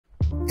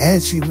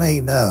As you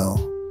may know,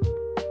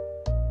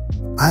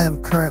 I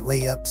am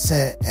currently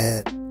upset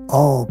at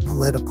all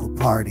political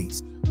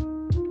parties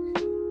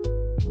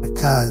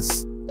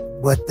because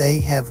what they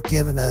have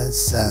given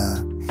us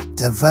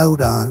to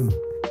vote on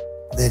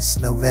this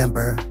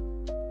November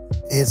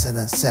isn't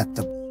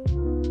acceptable.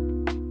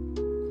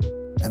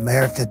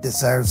 America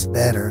deserves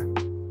better,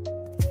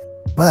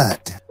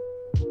 but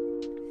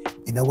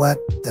you know what?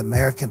 The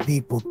American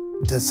people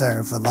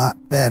deserve a lot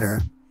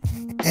better,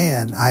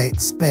 and I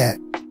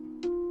expect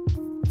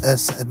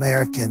us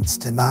Americans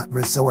to not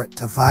resort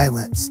to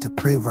violence to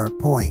prove our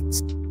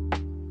points.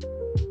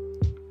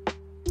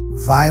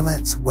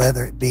 Violence,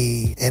 whether it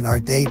be in our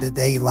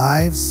day-to-day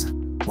lives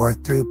or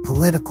through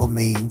political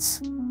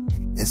means,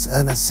 is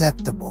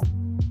unacceptable.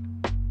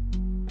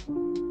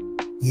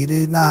 You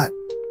do not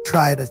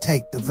try to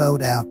take the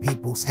vote out of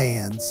people's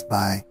hands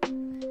by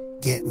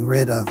getting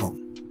rid of them.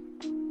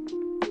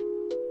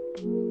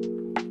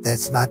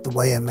 That's not the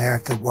way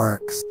America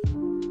works.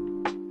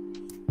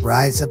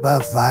 Rise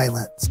above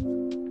violence.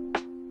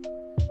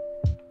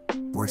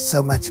 We're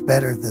so much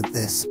better than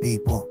this,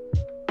 people.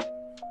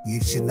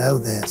 You should know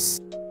this.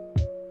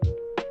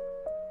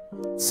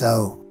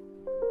 So,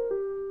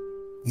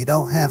 you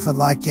don't have to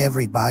like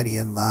everybody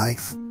in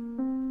life.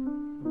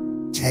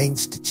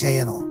 Change the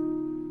channel.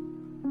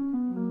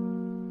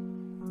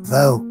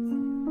 Vote.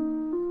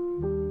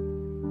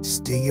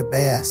 Just do your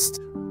best.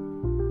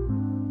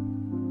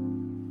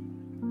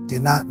 Do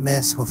not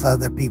mess with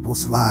other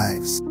people's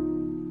lives.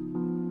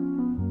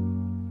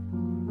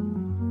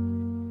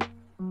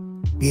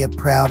 Be a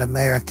proud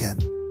American.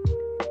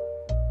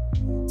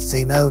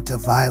 Say no to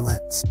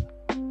violence.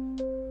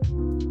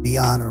 Be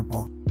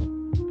honorable.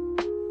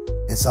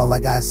 That's all I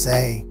gotta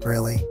say,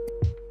 really.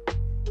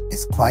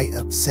 It's quite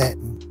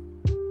upsetting.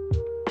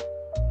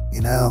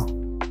 You know,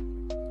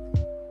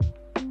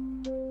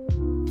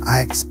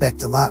 I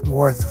expect a lot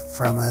more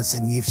from us,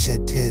 and you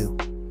should too.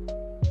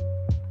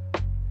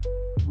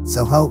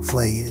 So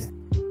hopefully,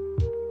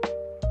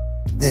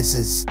 this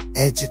is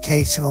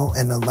educational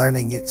and a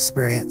learning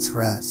experience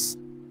for us.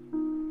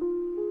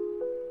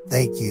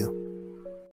 Thank you.